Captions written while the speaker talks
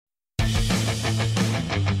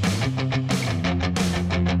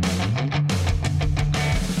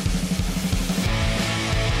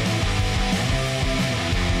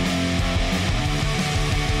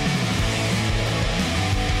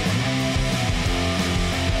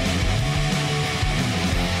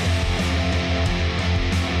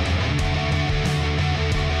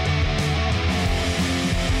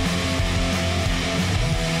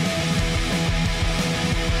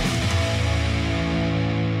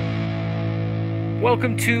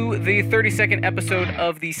Welcome to the 32nd episode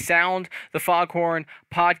of the Sound the Foghorn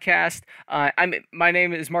podcast. My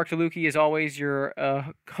name is Mark DeLucchi, as always, your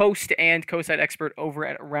host and co-site expert over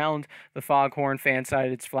at Around the Foghorn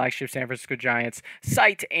Fanside, its flagship San Francisco Giants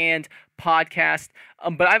site and podcast.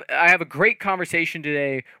 But I have a great conversation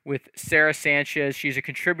today with Sarah Sanchez. She's a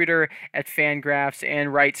contributor at Fangraphs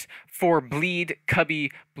and writes for Bleed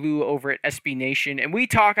Cubby Blue over at SB Nation. And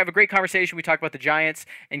I have a great conversation. We talk about the Giants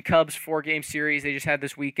and Cubs 4-game series they just had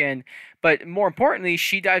this weekend. But more importantly,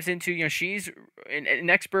 she dives into, she's an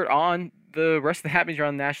expert on the rest of the happenings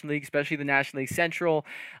around the National League, especially the National League Central.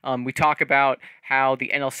 We talk about how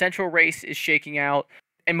the NL Central race is shaking out.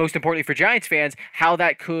 And most importantly for Giants fans, how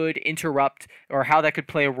that could interrupt or how that could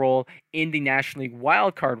play a role in the National League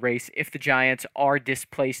wildcard race if the Giants are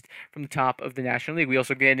displaced from the top of the National League. We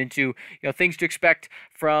also get into things to expect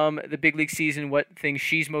from the big league season, what things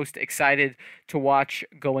she's most excited to watch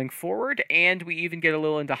going forward, and we even get a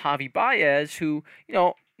little into Javi Baez, who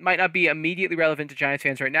might not be immediately relevant to Giants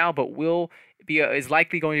fans right now, but is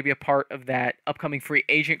likely going to be a part of that upcoming free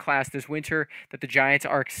agent class this winter that the Giants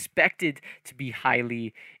are expected to be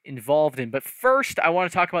highly involved in. But first, I want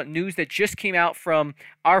to talk about news that just came out from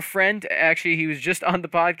our friend. Actually, he was just on the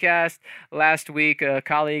podcast last week. A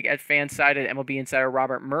colleague at Fanside at MLB Insider,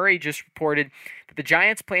 Robert Murray, just reported that the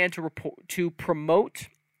Giants plan to promote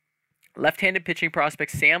left-handed pitching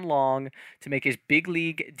prospect Sam Long to make his big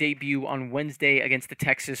league debut on Wednesday against the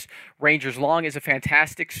Texas Rangers. Long is a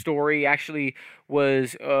fantastic story. Actually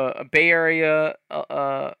was a Bay Area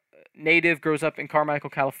native, grows up in Carmichael,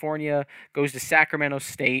 California, goes to Sacramento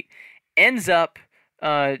State, ends up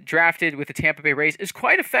drafted with the Tampa Bay Rays, is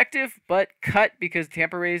quite effective, but cut because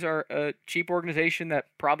Tampa Rays are a cheap organization that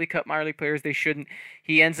probably cut minor league players they shouldn't.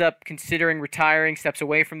 He ends up considering retiring, steps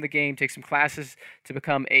away from the game, takes some classes to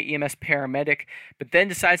become a EMS paramedic, but then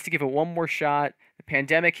decides to give it one more shot. The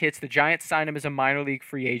pandemic hits. The Giants sign him as a minor league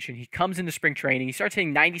free agent. He comes into spring training. He starts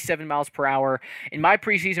hitting 97 miles per hour. In my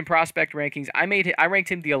preseason prospect rankings, I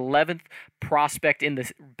ranked him the 11th prospect in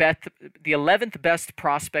the 11th best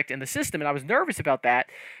prospect in the system, and I was nervous about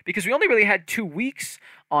that because we only really had 2 weeks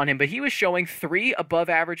on him, but he was showing 3 above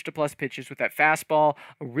average to plus pitches with that fastball,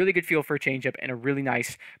 a really good feel for a changeup, and a really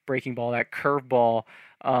nice breaking ball, that curveball.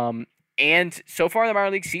 And so far in the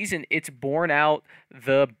minor league season, it's borne out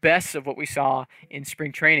the best of what we saw in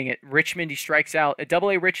spring training. At Richmond, he strikes out. At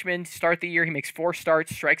Double-A Richmond, start the year, he makes 4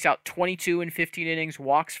 starts, strikes out 22 in 15 innings,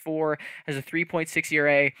 walks 4, has a 3.6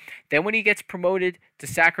 ERA. Then when he gets promoted to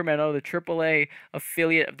Sacramento, the Triple-A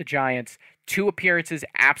affiliate of the Giants, 2 appearances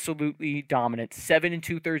absolutely dominant, 7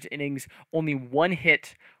 2/3 innings, only 1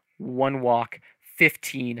 hit, 1 walk,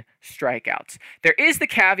 15 strikeouts. There is the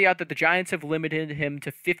caveat that the Giants have limited him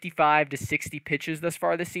to 55 to 60 pitches thus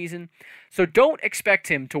far this season, so don't expect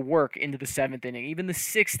him to work into the 7th inning, even the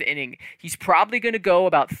 6th inning. He's probably going to go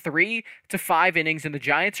about 3 to 5 innings, and the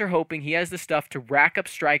Giants are hoping he has the stuff to rack up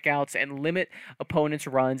strikeouts and limit opponents'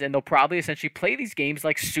 runs, and they'll probably essentially play these games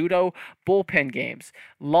like pseudo bullpen games.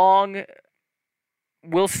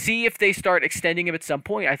 We'll see if they start extending him at some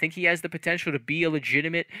point. I think he has the potential to be a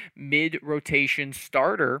legitimate mid-rotation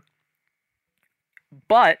starter.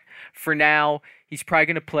 But for now, he's probably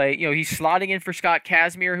going to play. He's slotting in for Scott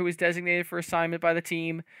Kazmir, who was designated for assignment by the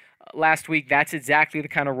team last week. That's exactly the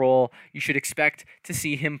kind of role you should expect to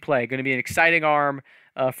see him play. Going to be an exciting arm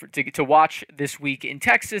to watch this week in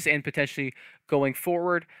Texas and potentially going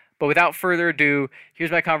forward. But without further ado,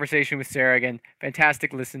 here's my conversation with Sarah again.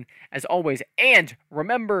 Fantastic listen, as always. And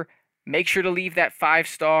remember, make sure to leave that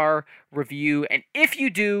 5-star review. And if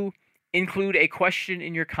you do, include a question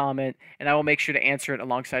in your comment, and I will make sure to answer it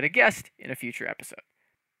alongside a guest in a future episode.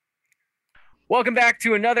 Welcome back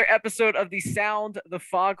to another episode of the Sound the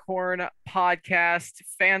Foghorn podcast,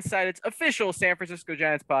 Fansided's official San Francisco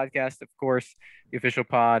Giants podcast, of course, the official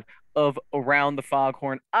pod of Around the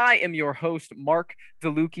Foghorn. I am your host, Mark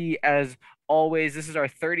DeLucchi, as always. This is our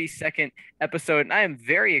 32nd episode, and I am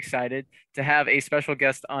very excited to have a special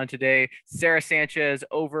guest on today, Sarah Sanchez,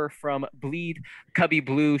 over from Bleed Cubby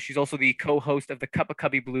Blue. She's also the co-host of the Cup of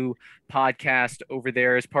Cubby Blue podcast over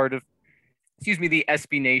there as part of the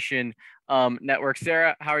SB Nation network.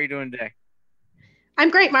 Sarah, how are you doing today? I'm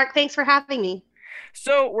great, Mark. Thanks for having me.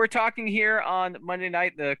 So we're talking here on Monday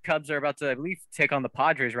night. The Cubs are about to, I believe, take on the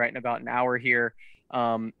Padres right in about an hour here.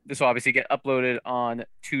 This will obviously get uploaded on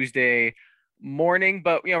Tuesday morning,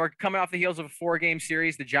 but we're coming off the heels of a 4-game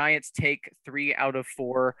series. The Giants take 3 out of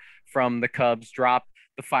 4 from the Cubs, drop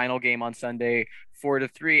the final game on Sunday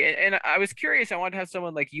 4-3. And I was curious. I wanted to have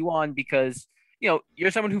someone like you on because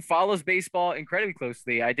you're someone who follows baseball incredibly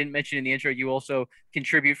closely. I didn't mention in the intro, you also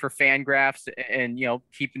contribute for Fangraphs and,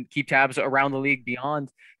 keep tabs around the league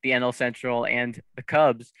beyond the NL Central and the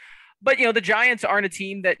Cubs. But, the Giants aren't a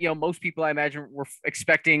team that, most people I imagine were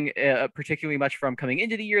expecting particularly much from coming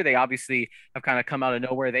into the year. They obviously have kind of come out of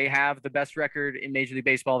nowhere. They have the best record in Major League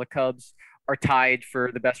Baseball. The Cubs are tied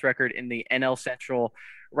for the best record in the NL Central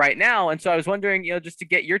right now. And so I was wondering, just to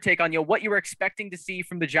get your take on, what you were expecting to see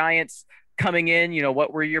from the Giants coming in,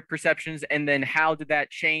 what were your perceptions, and then how did that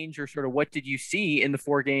change, or sort of what did you see in the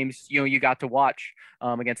 4 games, you got to watch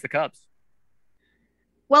against the Cubs?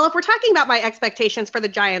 Well, if we're talking about my expectations for the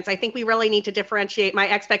Giants, I think we really need to differentiate my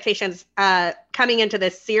expectations coming into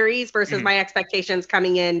this series versus my expectations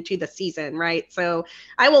coming into the season, right? So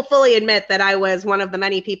I will fully admit that I was one of the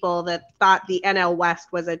many people that thought the NL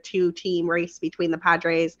West was a 2-team race between the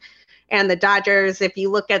Padres and the Dodgers. If you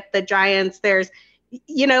look at the Giants, there's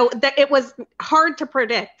that it was hard to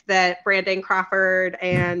predict that Brandon Crawford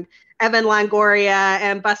and Evan Longoria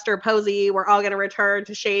and Buster Posey were all going to return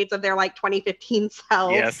to shades of their 2015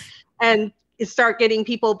 selves. Yes. And start getting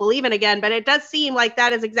people believing again. But it does seem like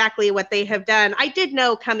that is exactly what they have done. I did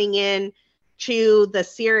know coming in to the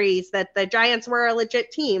series that the Giants were a legit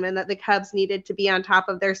team and that the Cubs needed to be on top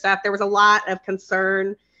of their stuff. There was a lot of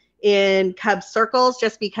concern in Cubs circles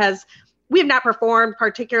just because we have not performed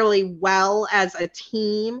particularly well as a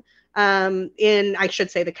team. I should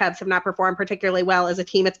say the Cubs have not performed particularly well as a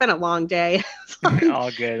team. It's been a long day. All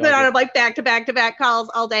good. Been on back-to-back calls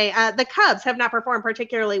all day. The Cubs have not performed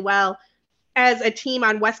particularly well as a team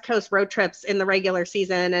on West Coast road trips in the regular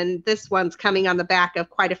season. And this one's coming on the back of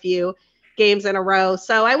quite a few games in a row.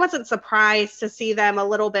 So I wasn't surprised to see them a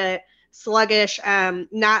little bit sluggish,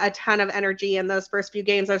 not a ton of energy in those first few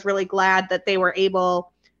games. I was really glad that they were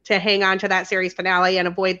able to hang on to that series finale and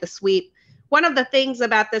avoid the sweep. One of the things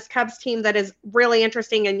about this Cubs team that is really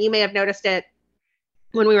interesting, and you may have noticed it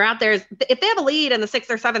when we were out there, is if they have a lead in the 6th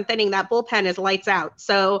or 7th inning, that bullpen is lights out.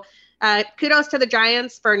 So kudos to the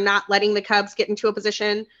Giants for not letting the Cubs get into a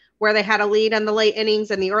position where they had a lead in the late innings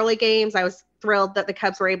in the early games. I was thrilled that the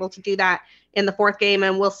Cubs were able to do that in the 4th game,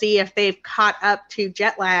 and we'll see if they've caught up to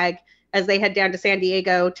jet lag as they head down to San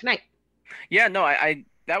Diego tonight. Yeah, no, I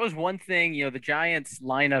that was one thing. The Giants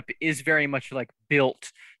lineup is very much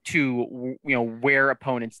built to wear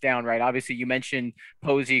opponents down, right? Obviously, you mentioned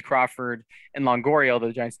Posey, Crawford, and Longoria. Although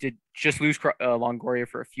the Giants did just lose Longoria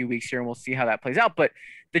for a few weeks here, and we'll see how that plays out. But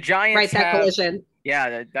the Giants collision.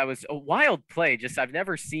 Yeah, that was a wild play. I've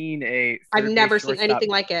never seen anything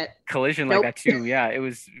like it. Collision like that too. Yeah, it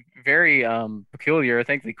was very peculiar.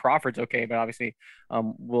 Thankfully Crawford's okay, but obviously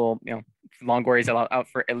Longoria's out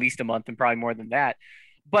for at least a month and probably more than that.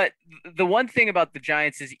 But the one thing about the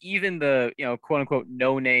Giants is even the quote unquote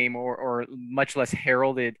no name or much less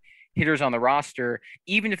heralded hitters on the roster,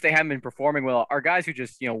 even if they haven't been performing well, are guys who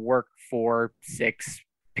just work 4-6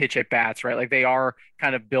 pitch at bats, right? They are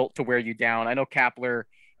kind of built to wear you down. I know Kapler,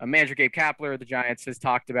 manager Gabe Kapler, the Giants has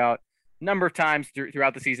talked about a number of times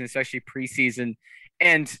throughout the season, especially preseason.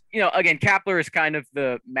 And, again, Kapler is kind of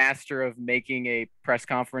the master of making a press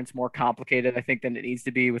conference more complicated, I think, than it needs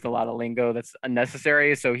to be, with a lot of lingo that's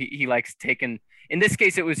unnecessary. So he likes in this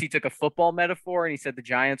case, he took a football metaphor and he said the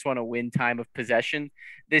Giants want to win time of possession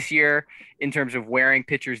this year in terms of wearing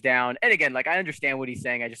pitchers down. And again, I understand what he's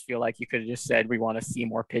saying. I just feel like you could have just said we want to see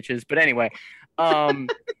more pitches. But anyway,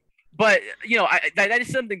 but that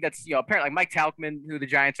is something that's apparently Mike Tauchman, who the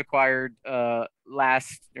Giants acquired not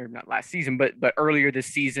last season, but earlier this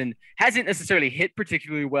season, hasn't necessarily hit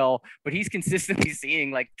particularly well, but he's consistently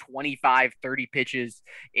seeing 25, 30 pitches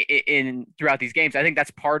in throughout these games. I think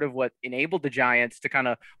that's part of what enabled the Giants to kind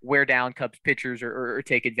of wear down Cubs pitchers or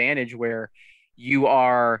take advantage, where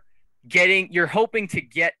you're hoping to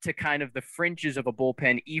get to kind of the fringes of a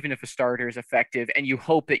bullpen, even if a starter is effective, and you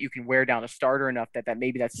hope that you can wear down a starter enough that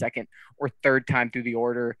maybe that second or third time through the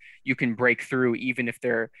order you can break through, even if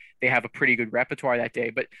they have a pretty good repertoire that day.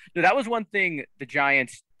 But that was one thing the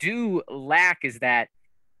Giants do lack, is that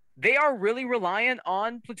they are really reliant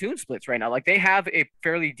on platoon splits right now. They have a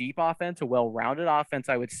fairly deep offense, a well-rounded offense,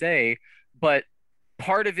 I would say, but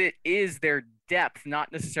part of it is their depth,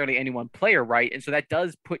 not necessarily any one player, right? And so that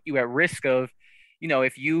does put you at risk of,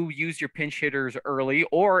 if you use your pinch hitters early,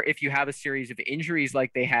 or if you have a series of injuries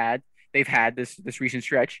like they've had this recent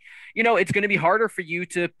stretch, it's going to be harder for you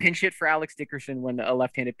to pinch hit for Alex Dickerson when a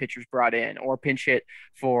left-handed pitcher's brought in, or pinch hit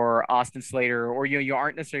for Austin Slater, or you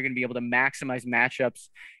aren't necessarily going to be able to maximize matchups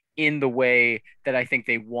in the way that I think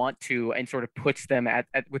they want to, and sort of puts them at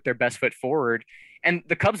with their best foot forward. And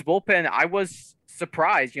the Cubs bullpen, I was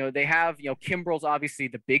surprised. They have, Kimbrel's obviously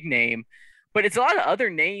the big name, But it's a lot of other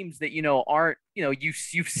names that, aren't,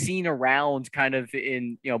 you've seen around kind of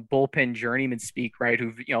in, bullpen journeyman speak, right?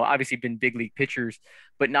 Who've, obviously been big league pitchers,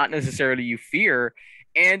 but not necessarily you fear.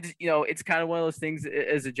 And, it's kind of one of those things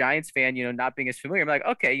as a Giants fan, not being as familiar. I'm like,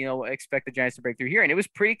 okay, expect the Giants to break through here. And it was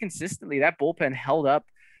pretty consistently that bullpen held up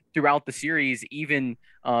throughout the series, even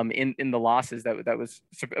in the losses. That was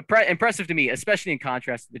impressive to me, especially in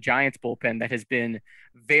contrast to the Giants bullpen that has been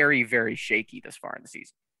very, very shaky thus far in the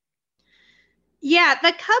season. Yeah,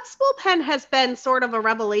 the Cubs bullpen has been sort of a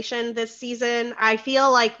revelation this season. I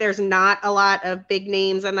feel like there's not a lot of big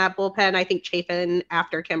names in that bullpen. I think Chafin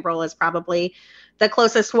after Kimbrel is probably the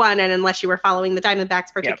closest one. And unless you were following the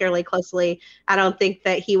Diamondbacks particularly closely, I don't think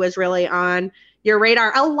that he was really on your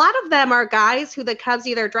radar. A lot of them are guys who the Cubs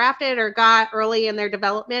either drafted or got early in their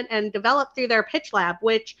development and developed through their pitch lab,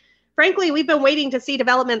 which frankly, we've been waiting to see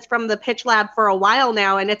developments from the pitch lab for a while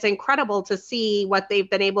now, and it's incredible to see what they've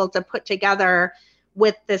been able to put together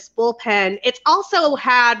with this bullpen. It's also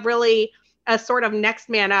had really a sort of next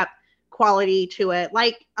man up quality to it.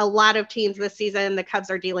 Like a lot of teams this season, the Cubs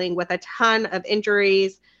are dealing with a ton of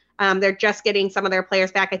injuries. They're just getting some of their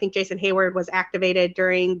players back. I think Jason Hayward was activated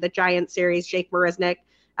during the Giants series. Jake Marisnick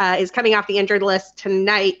is coming off the injured list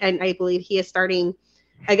tonight, and I believe he is starting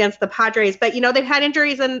against the Padres. But, they've had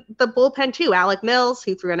injuries in the bullpen too. Alec Mills,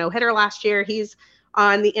 who threw a no-hitter last year, he's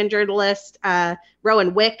on the injured list.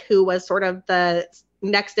 Rowan Wick, who was sort of the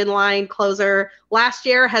next in line closer last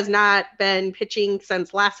year, has not been pitching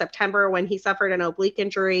since last September when he suffered an oblique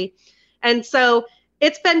injury. And so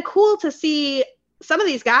it's been cool to see some of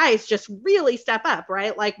these guys just really step up,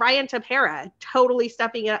 right? Like Ryan Tepera totally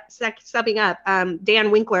stepping up.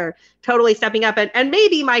 Dan Winkler totally stepping up. And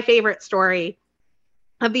maybe my favorite story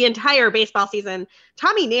of the entire baseball season,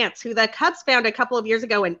 Tommy Nance, who the Cubs found a couple of years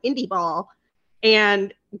ago in indie ball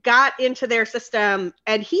and got into their system,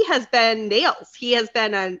 and he has been nails. He has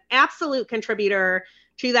been an absolute contributor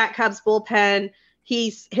to that Cubs bullpen.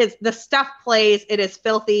 The stuff plays, it is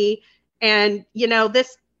filthy. And,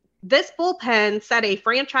 this bullpen set a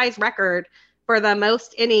franchise record for the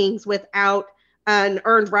most innings without an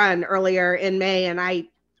earned run earlier in May. And I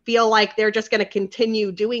feel like they're just going to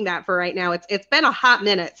continue doing that for right now. It's been a hot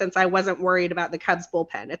minute since I wasn't worried about the Cubs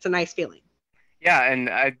bullpen. It's a nice feeling. Yeah,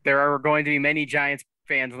 and there are going to be many Giants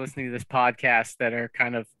fans listening to this podcast that are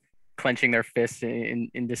kind of clenching their fists in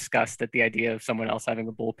disgust at the idea of someone else having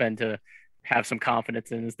a bullpen to have some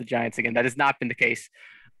confidence in as the Giants again. That has not been the case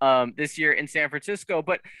this year in San Francisco.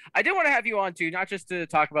 But I did want to have you on too, not just to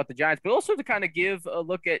talk about the Giants, but also to kind of give a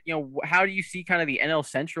look at, how do you see kind of the NL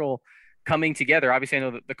Central coming together? Obviously, I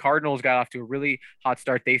know that the Cardinals got off to a really hot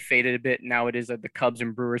start. They faded a bit. Now it is the Cubs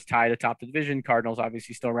and Brewers tied atop the division. Cardinals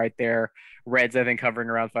obviously still right there. Reds, I think, hovering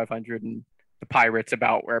around 500, and the Pirates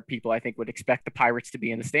about where people, I think, would expect the Pirates to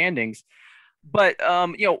be in the standings. But,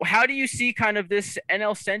 how do you see kind of this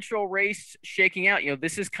NL Central race shaking out?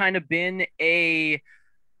 This has kind of been a,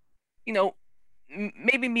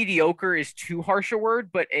 maybe mediocre is too harsh a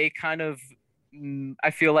word, but a kind of,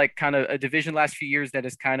 I feel like kind of a division last few years that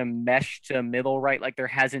has kind of meshed to middle, right? Like there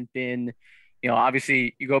hasn't been,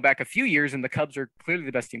 obviously you go back a few years and the Cubs are clearly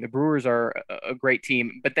the best team. The Brewers are a great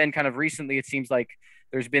team. But then kind of recently, it seems like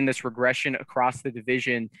there's been this regression across the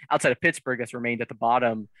division outside of Pittsburgh that's remained at the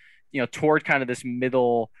bottom, toward kind of this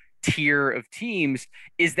middle tier of teams.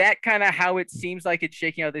 Is that kind of how it seems like it's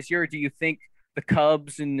shaking out this year? Or do you think the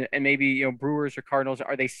Cubs and maybe, Brewers or Cardinals,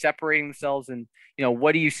 are they separating themselves? And,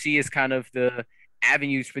 what do you see as kind of the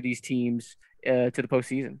avenues for these teams to the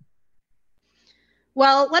postseason?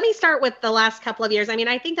 Well, let me start with the last couple of years. I mean,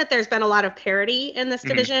 I think that there's been a lot of parity in this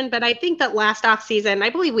division, but I think that last offseason,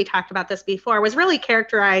 I believe we talked about this before, was really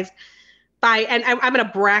characterized by, and I'm going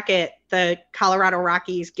to bracket the Colorado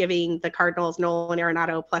Rockies giving the Cardinals Nolan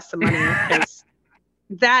Arenado plus some money, because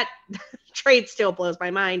that trade still blows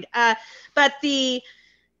my mind. But a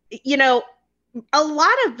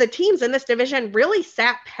lot of the teams in this division really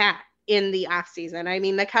sat pat in the offseason. I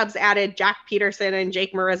mean, the Cubs added Jack Peterson and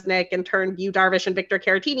Jake Marisnick and turned Yu Darvish and Victor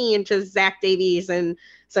Caratini into Zach Davies and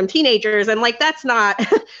some teenagers. And that's not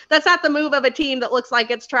the move of a team that looks like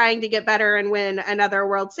it's trying to get better and win another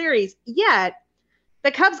World Series. Yet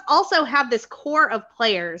the Cubs also have this core of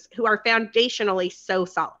players who are foundationally so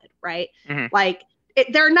solid, right?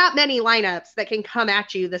 There are not many lineups that can come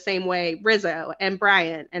at you the same way Rizzo and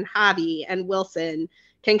Bryant and Javi and Wilson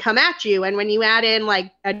can come at you. And when you add in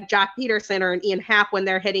like a Jock Peterson or an Ian Happ when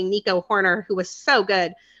they're hitting Nico Horner, who was so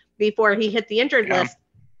good before he hit the injured list,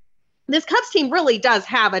 this Cubs team really does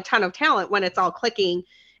have a ton of talent when it's all clicking.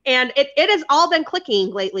 And it has all been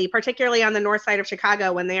clicking lately, particularly on the north side of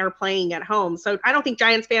Chicago when they are playing at home. So I don't think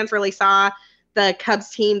Giants fans really saw the Cubs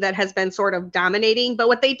team that has been sort of dominating. But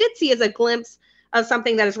what they did see is a glimpse of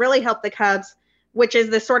something that has really helped the Cubs, which is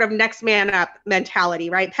this sort of next man up mentality,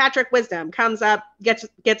 right? Patrick Wisdom comes up,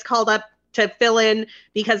 gets called up to fill in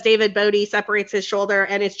because David Bodie separates his shoulder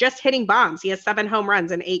and is just hitting bombs. He has 7 home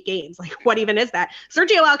runs in 8 games. Like, what even is that?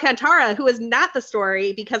 Sergio Alcantara, who is not the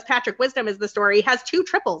story because Patrick Wisdom is the story, has 2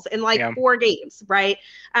 triples in 4 games, right?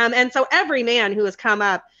 And so every man who has come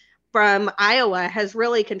up from Iowa has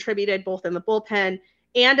really contributed both in the bullpen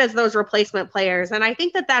and as those replacement players. And I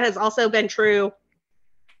think that has also been true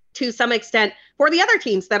to some extent for the other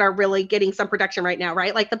teams that are really getting some production right now,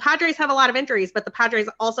 right? Like the Padres have a lot of injuries, but the Padres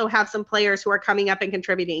also have some players who are coming up and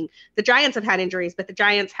contributing. The Giants have had injuries, but the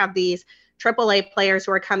Giants have these AAA players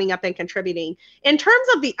who are coming up and contributing. In terms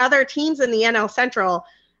of the other teams in the NL Central,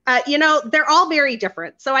 they're all very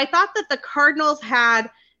different. So I thought that the Cardinals had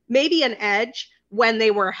maybe an edge when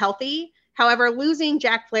they were healthy. However, losing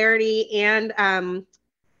Jack Flaherty and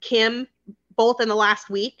Kim both in the last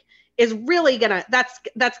week is really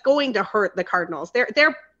that's going to hurt the Cardinals.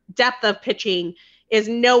 Their depth of pitching is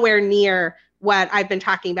nowhere near what I've been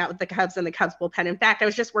talking about with the Cubs and the Cubs bullpen. In fact, I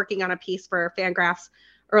was just working on a piece for Fangraphs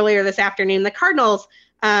earlier this afternoon. The Cardinals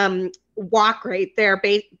walk rate, their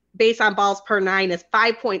base on balls per 9 is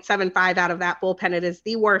 5.75 out of that bullpen. It is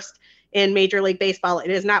the worst in Major League Baseball. It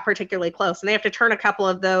is not particularly close. And they have to turn a couple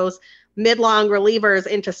of those mid-long relievers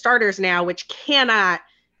into starters now, which cannot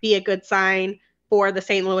be a good sign for the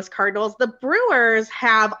St. Louis Cardinals. The Brewers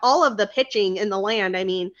have all of the pitching in the land. I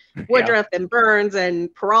mean, Woodruff and Burns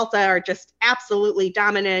and Peralta are just absolutely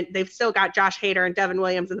dominant. They've still got Josh Hader and Devin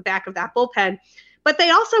Williams in the back of that bullpen, but they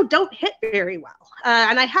also don't hit very well.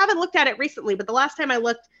 And I haven't looked at it recently, but the last time I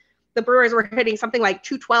looked, the Brewers were hitting something like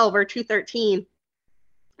 212 or 213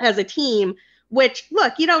 as a team, which,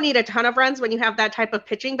 look, you don't need a ton of runs when you have that type of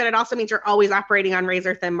pitching, but it also means you're always operating on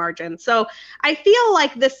razor thin margins. So I feel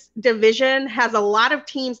like this division has a lot of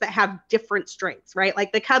teams that have different strengths, right?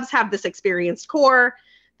 Like the Cubs have this experienced core.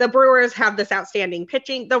 The Brewers have this outstanding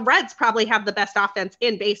pitching. The Reds probably have the best offense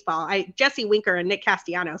in baseball. Jesse Winker and Nick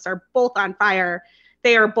Castellanos are both on fire.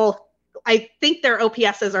 They are both, I think their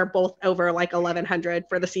OPSs are both over like 1,100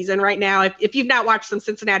 for the season right now. If you've not watched some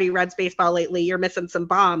Cincinnati Reds baseball lately, you're missing some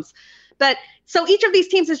bombs. But so each of these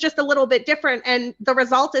teams is just a little bit different. And the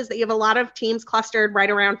result is that you have a lot of teams clustered right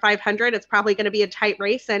around 500. It's probably going to be a tight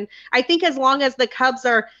race. And I think as long as the Cubs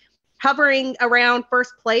are hovering around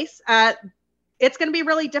first place, it's going to be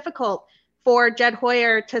really difficult for Jed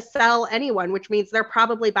Hoyer to sell anyone, which means they're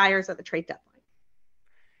probably buyers at the trade deadline.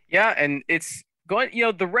 Yeah. And it's going,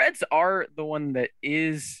 the Reds are the one that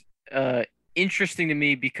is interesting to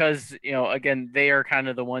me because, again, they are kind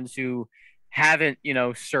of the ones who haven't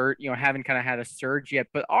haven't kind of had a surge yet,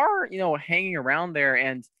 but are hanging around there.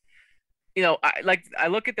 And I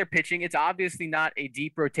look at their pitching. It's obviously not a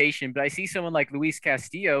deep rotation, but I see someone like Luis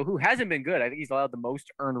Castillo who hasn't been good. I think he's allowed the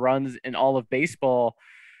most earned runs in all of baseball.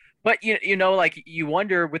 But you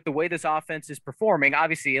wonder with the way this offense is performing.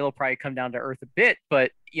 Obviously, it'll probably come down to earth a bit.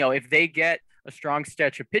 But if they get a strong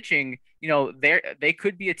stretch of pitching, they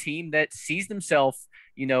could be a team that sees themselves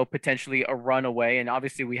potentially a runaway. And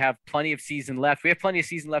obviously we have plenty of season left. We have plenty of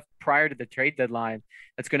season left prior to the trade deadline.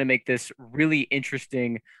 That's going to make this really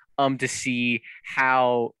interesting to see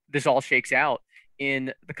how this all shakes out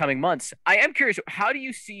in the coming months. I am curious, how do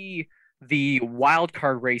you see the wild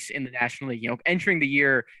card race in the National League, entering the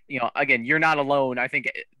year, again, you're not alone. I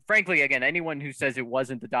think, frankly, again, anyone who says it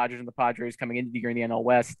wasn't the Dodgers and the Padres coming into the year in the NL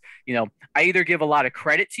West, I either give a lot of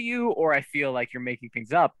credit to you or I feel like you're making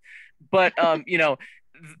things up. But,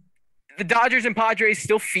 the Dodgers and Padres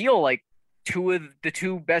still feel like two of the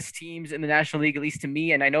 2 best teams in the National League, at least to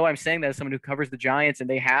me. And I know I'm saying that as someone who covers the Giants and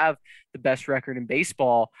they have the best record in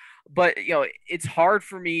baseball. But, it's hard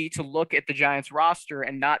for me to look at the Giants roster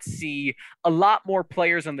and not see a lot more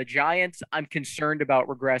players on the Giants I'm concerned about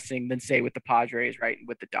regressing than, say, with the Padres, right, and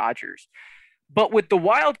with the Dodgers. But with the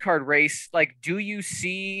wild card race, do you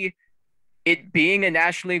see it being a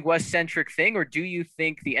National League West-centric thing, or do you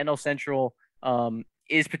think the NL Central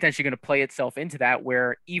is potentially going to play itself into that,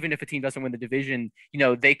 where even if a team doesn't win the division,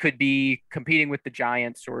 they could be competing with the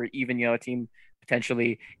Giants or even, a team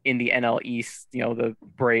potentially in the NL East, the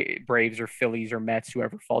Braves or Phillies or Mets,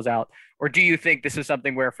 whoever falls out? Or do you think this is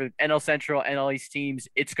something where for NL Central, NL East teams,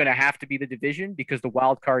 it's going to have to be the division because the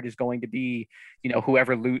wild card is going to be, who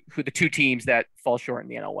the 2 teams that fall short in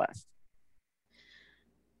the NL West?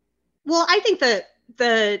 Well, I think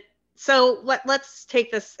that so let's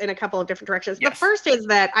take this in a couple of different directions. Yes. The first is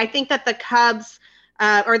that I think that the Cubs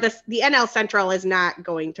or the NL Central is not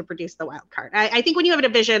going to produce the wild card. I think when you have a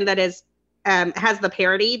division that is has the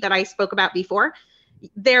parity that I spoke about before,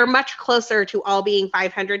 they're much closer to all being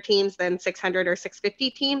 500 teams than 600 or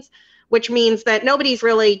 650 teams, which means that nobody's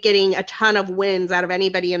really getting a ton of wins out of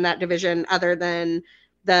anybody in that division other than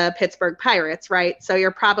the Pittsburgh Pirates, right? So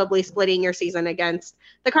you're probably splitting your season against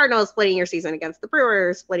the Cardinals, splitting your season against the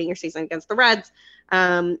Brewers, splitting your season against the Reds,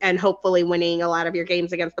 and hopefully winning a lot of your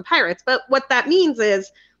games against the Pirates. But what that means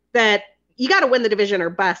is that you got to win the division or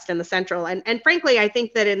bust in the Central. And frankly, I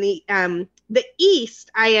think that in the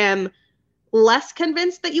East, I am less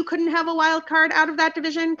convinced that you couldn't have a wild card out of that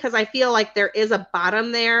division, because I feel like there is a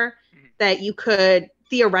bottom there that you could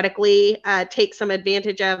theoretically take some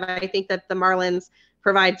advantage of. I think that the Marlins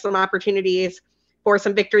provide some opportunities for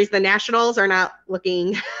some victories. The Nationals are not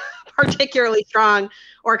looking particularly strong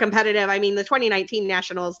or competitive. I mean, the 2019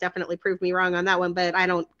 Nationals definitely proved me wrong on that one, but I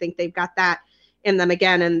don't think they've got that in them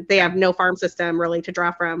again, and they have no farm system really to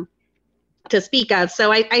draw from to speak of.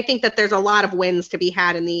 So I think that there's a lot of wins to be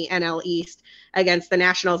had in the NL East against the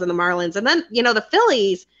Nationals and the Marlins. And then, the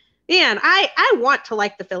Phillies, man, I want to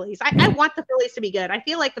like the Phillies. I want the Phillies to be good. I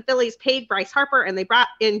feel like the Phillies paid Bryce Harper and they brought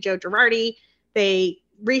in Joe Girardi. They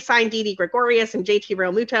re-signed Didi Gregorius and JT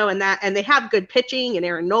Realmuto and they have good pitching and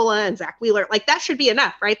Aaron Nola and Zach Wheeler. Like, that should be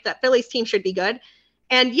enough, right? That Phillies team should be good.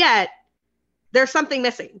 And yet there's something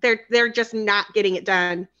missing. They're just not getting it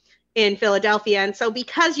done in Philadelphia. And so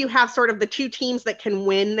because you have sort of the two teams that can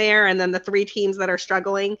win there and then the three teams that are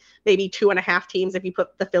struggling, maybe 2.5 teams if you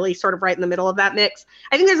put the Phillies sort of right in the middle of that mix,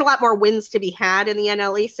 I think there's a lot more wins to be had in the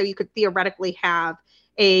NL East. So you could theoretically have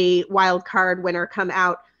a wild card winner come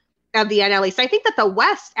out of the NL East. I think that the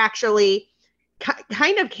West actually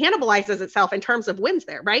kind of cannibalizes itself in terms of wins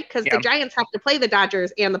there, right? Because the Giants have to play the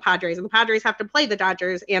Dodgers and the Padres have to play the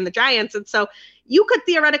Dodgers and the Giants. And so you could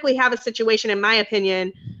theoretically have a situation, in my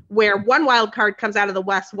opinion, where one wild card comes out of the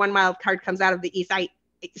West, one wild card comes out of the East.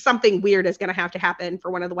 Something weird is going to have to happen for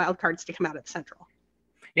one of the wild cards to come out of the Central.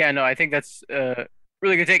 Yeah, no, I think that's a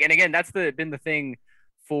really good take. And again, that's been the thing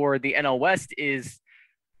for the NL West is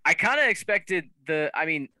I kind of expected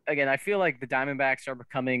I feel like the Diamondbacks are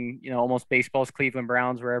becoming, almost baseball's Cleveland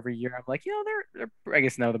Browns, where every year I'm like, I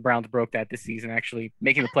guess no, the Browns broke that this season, actually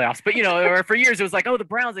making the playoffs. But, or for years it was like, oh, the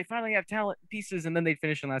Browns, they finally have talent pieces, and then they'd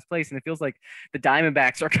finish in last place. And it feels like the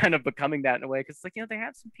Diamondbacks are kind of becoming that in a way, because it's like, they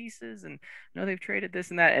have some pieces and, they've traded this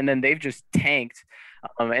and that, and then they've just tanked.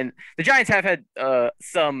 And the Giants have had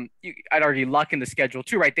some, I'd argue, luck in the schedule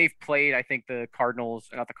too, right? They've played, I think, the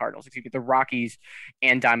Rockies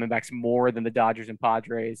and Diamondbacks more than the Dodgers and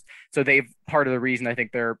Padres. So part of the reason I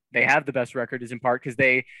think they have the best record is in part because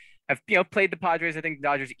they have played the Padres, I think the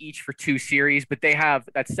Dodgers each for 2 series, but they have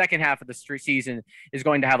that second half of the season is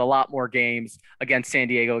going to have a lot more games against San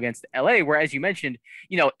Diego, against LA, where, as you mentioned,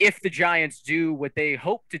 if the Giants do what they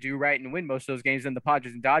hope to do, right, and win most of those games, then the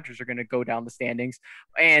Padres and Dodgers are going to go down the standings.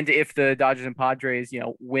 And if the Dodgers and Padres,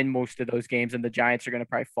 win most of those games, then the Giants are going to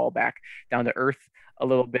probably fall back down to earth a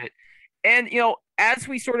little bit. And, as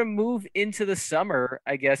we sort of move into the summer,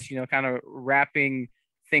 I guess, kind of wrapping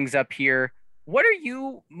things up here, what are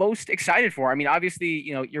you most excited for? I mean, obviously,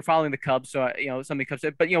 you're following the Cubs, so, something comes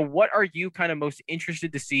up, but, what are you kind of most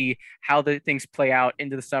interested to see how the things play out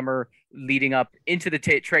into the summer, leading up into the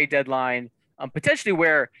trade deadline, potentially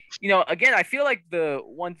where, again, I feel like the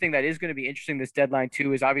one thing that is going to be interesting this deadline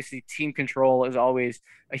too is obviously team control is always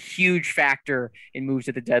a huge factor in moves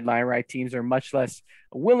at the deadline, right? Teams are much less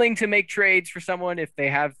willing to make trades for someone if they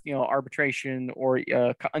have, arbitration or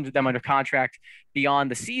under contract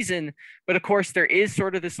beyond the season. But of course, there is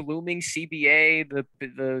sort of this looming CBA,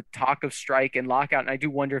 the talk of strike and lockout. And I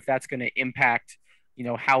do wonder if that's going to impact,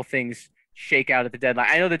 how things shake out at the deadline.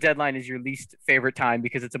 I know the deadline is your least favorite time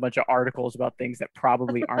because it's a bunch of articles about things that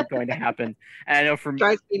probably aren't going to happen. And I know for me,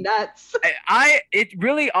 drives me nuts. It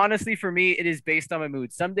really, honestly, for me, it is based on my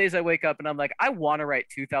mood. Some days I wake up and I'm like, I want to write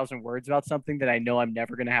 2,000 words about something that I know I'm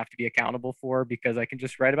never going to have to be accountable for, because I can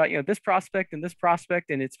just write about, this prospect and this prospect,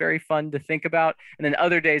 and it's very fun to think about. And then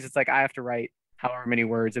other days it's like, I have to write however many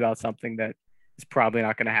words about something that is probably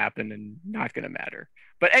not going to happen and not going to matter.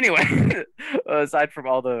 But anyway, aside from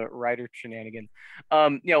all the writer shenanigans,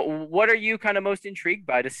 what are you kind of most intrigued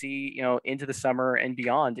by to see, into the summer and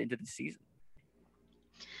beyond into the season?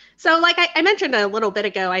 So like I mentioned a little bit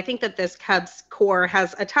ago, I think that this Cubs core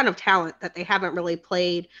has a ton of talent that they haven't really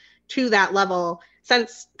played to that level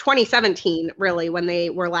since 2017, really, when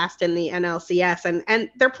they were last in the NLCS.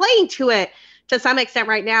 And they're playing to it to some extent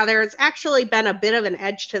right now. There's actually been a bit of an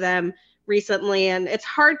edge to them recently, and it's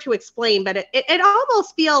hard to explain, but it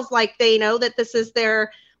almost feels like they know that this is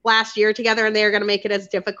their last year together and they're going to make it as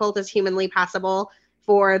difficult as humanly possible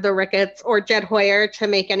for the Ricketts or Jed Hoyer to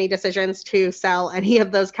make any decisions to sell any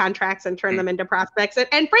of those contracts and turn them into prospects. And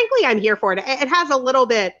frankly, I'm here for it. It has a little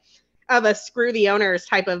bit of a screw the owners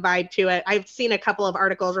type of vibe to it. I've seen a couple of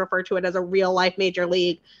articles refer to it as a real life major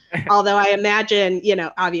league, although I imagine,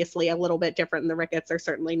 obviously a little bit different than the Ricketts are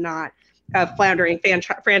certainly not a floundering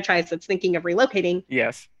franchise that's thinking of relocating.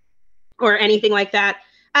 Yes. Or anything like that.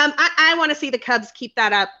 I want to see the Cubs keep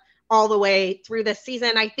that up all the way through this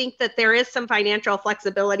season. I think that there is some financial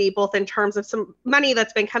flexibility, both in terms of some money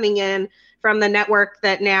that's been coming in from the network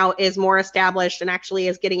that now is more established and actually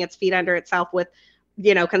is getting its feet under itself with,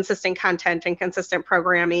 consistent content and consistent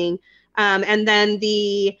programming. And then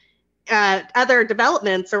the other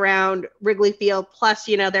developments around Wrigley Field, plus,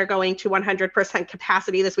 they're going to 100%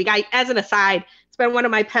 capacity this week. As an aside, it's been one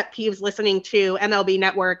of my pet peeves listening to MLB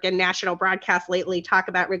Network and national broadcasts lately talk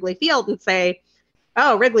about Wrigley Field and say,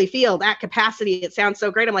 oh, Wrigley Field at capacity, it sounds so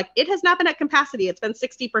great. I'm like, it has not been at capacity. It's been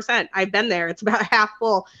 60%. I've been there. It's about half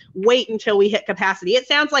full. Wait until we hit capacity. It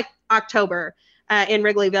sounds like October in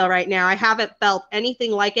Wrigleyville right now. I haven't felt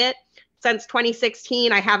anything like it since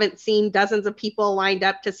 2016. I haven't seen dozens of people lined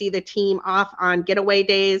up to see the team off on getaway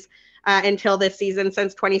days until this season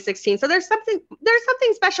since 2016. So there's something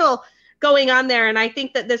special going on there. And I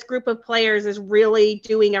think that this group of players is really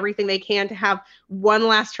doing everything they can to have one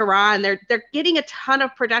last hurrah. And they're getting a ton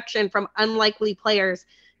of production from unlikely players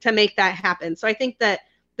to make that happen. So I think that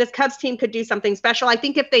this Cubs team could do something special. I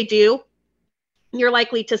think if they do, you're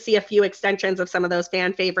likely to see a few extensions of some of those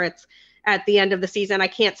fan favorites at the end of the season. I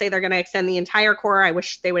can't say they're going to extend the entire core. I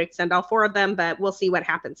wish they would extend all 4 of them, but we'll see what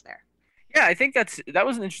happens there. Yeah, I think that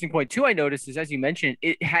was an interesting point too. I noticed is, as you mentioned,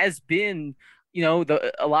 it has been,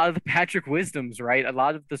 a lot of the Patrick Wisdoms, right? A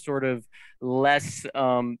lot of the sort of less,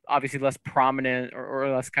 obviously less prominent or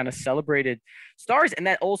less kind of celebrated stars. And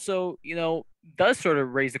that also, does sort of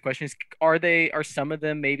raise the question is, are some of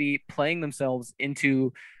them maybe playing themselves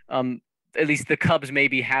into, at least the Cubs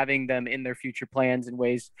maybe having them in their future plans in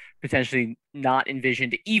ways potentially not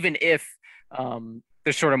envisioned, even if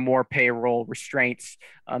there's sort of more payroll restraints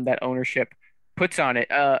that ownership puts on it.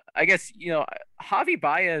 I guess, Javi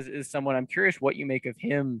Baez is someone I'm curious what you make of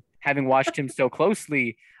him, having watched him so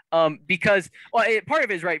closely. Because part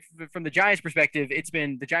of it is right from the Giants' perspective.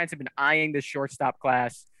 The Giants have been eyeing this shortstop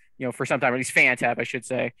class, for some time, or at least fans have, I should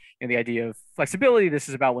say. The idea of flexibility. This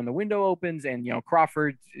is about when the window opens, and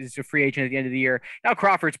Crawford is a free agent at the end of the year. Now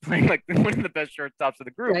Crawford's playing like one of the best shortstops of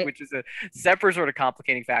the group, right, which is a separate sort of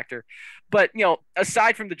complicating factor. But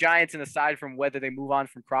aside from the Giants and aside from whether they move on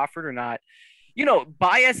from Crawford or not,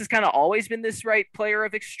 Baez has kind of always been this right player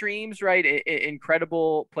of extremes, right?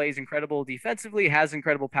 Plays incredible defensively, has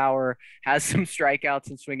incredible power, has some strikeouts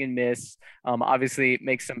and swing and miss. Obviously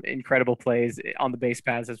makes some incredible plays on the base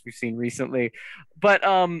paths as we've seen recently. But,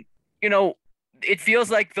 it feels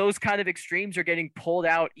like those kind of extremes are getting pulled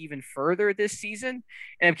out even further this season.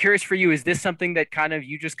 And I'm curious for you, is this something that kind of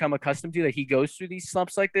you just come accustomed to, that he goes through these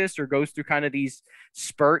slumps like this, or goes through kind of these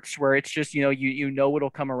spurts where it's just, it'll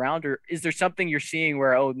come around? Or is there something you're seeing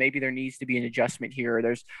where, maybe there needs to be an adjustment here, or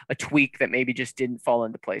there's a tweak that maybe just didn't fall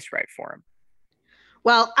into place right for him?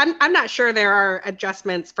 Well, I'm not sure there are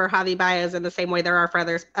adjustments for Javi Baez in the same way there are for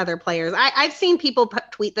other players. I've seen people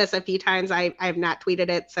tweet this a few times. I have not tweeted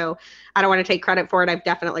it, so I don't want to take credit for it. I've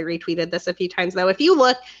definitely retweeted this a few times, though. If you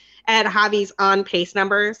look at Javi's on-pace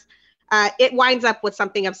numbers, it winds up with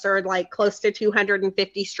something absurd, like close to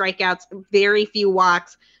 250 strikeouts, very few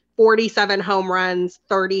walks, 47 home runs,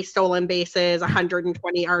 30 stolen bases,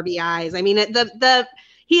 120 RBIs. I mean,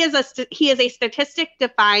 he is a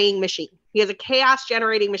statistic-defying machine. He is a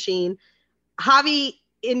chaos-generating machine. Javi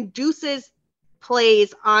induces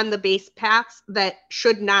plays on the base paths that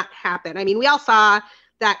should not happen. I mean, we all saw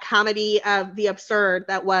that comedy of the absurd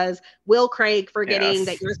that was Will Craig forgetting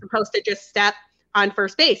that you're supposed to just step on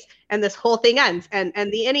first base, and this whole thing ends, and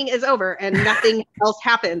the inning is over, and nothing else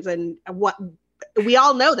happens. And what we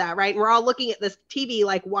all know that, right? We're all looking at this TV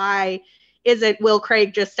like, why isn't Will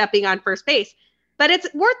Craig just stepping on first base? But it's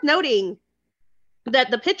worth noting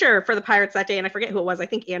that the pitcher for the Pirates that day, and I forget who it was, I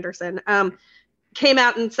think Anderson, came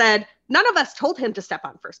out and said, none of us told him to step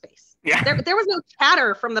on first base. Yeah. There was no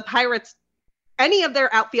chatter from the Pirates, any of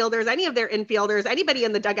their outfielders, any of their infielders, anybody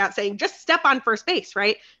in the dugout saying, just step on first base,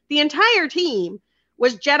 right? The entire team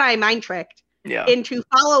was Jedi mind tricked into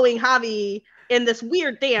following Javi in this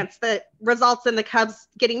weird dance that results in the Cubs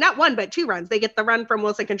getting not 1, but 2 runs. They get the run from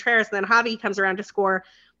Wilson Contreras, and then Javi comes around to score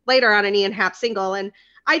later on an Ian Happ single. And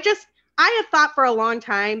I have thought for a long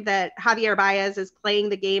time that Javier Baez is playing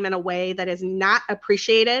the game in a way that is not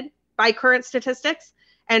appreciated by current statistics.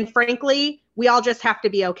 And frankly, we all just have to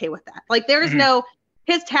be okay with that. Like, there's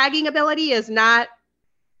his tagging ability is not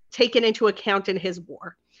taken into account in his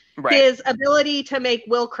WAR. Right. His ability to make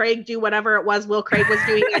Will Craig do whatever it was Will Craig was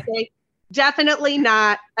doing that day, definitely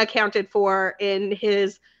not accounted for in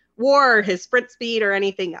his WAR, his sprint speed, or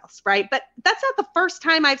anything else, right? But that's not the first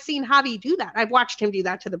time I've seen Javi do that. I've watched him do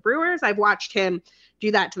that to the Brewers. I've watched him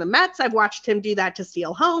do that to the Mets. I've watched him do that to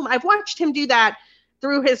Steele Home. I've watched him do that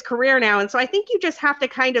through his career now. And so I think you just have to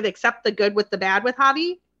kind of accept the good with the bad with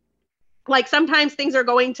Javi. Like sometimes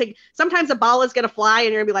sometimes a ball is going to fly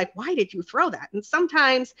and you're going to be like, why did you throw that? And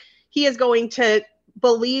sometimes he is going to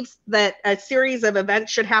believe that a series of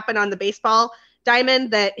events should happen on the baseball diamond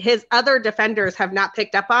that his other defenders have not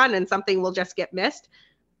picked up on, and something will just get missed.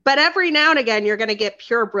 But every now and again, you're going to get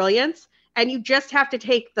pure brilliance, and you just have to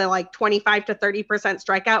take the like 25 to 30%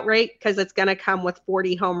 strikeout rate because it's going to come with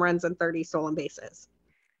 40 home runs and 30 stolen bases.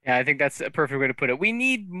 Yeah, I think that's a perfect way to put it. We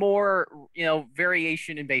need more,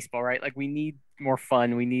 variation in baseball, right? Like we need more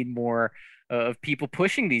fun. We need more of people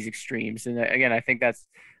pushing these extremes. And again, I think that's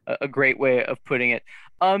a great way of putting it.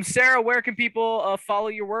 Sarah, where can people follow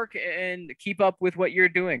your work and keep up with what you're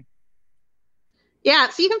doing? Yeah,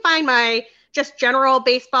 so you can find my just general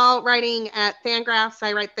baseball writing at Fangraphs.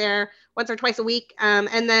 I write there once or twice a week.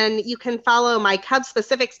 And then you can follow my Cubs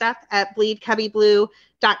specific stuff at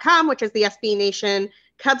bleedcubbyblue.com, which is the SB Nation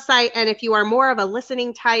Cubs site. And if you are more of a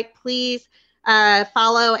listening type, please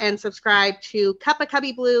follow and subscribe to Cup of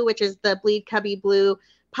Cubby Blue, which is the Bleed Cubby Blue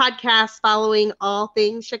podcast following all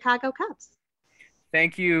things Chicago Cubs.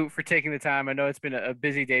 Thank you for taking the time. I know it's been a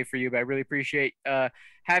busy day for you, but I really appreciate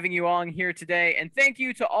having you on here today. And thank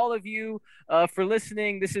you to all of you for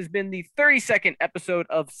listening. This has been the 32nd episode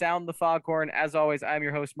of Sound the Foghorn. As always, I'm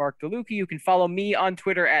your host, Mark DeLucchi. You can follow me on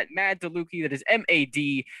Twitter at MadDeLucchi. That is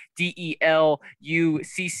MadDeLucchi.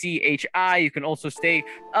 You can also stay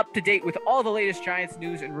up to date with all the latest Giants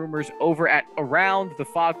news and rumors over at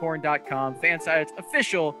AroundTheFoghorn.com, FanSided's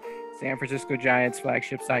official San Francisco Giants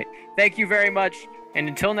flagship site. Thank you very much. And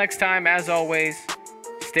until next time, as always,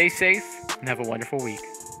 stay safe and have a wonderful week.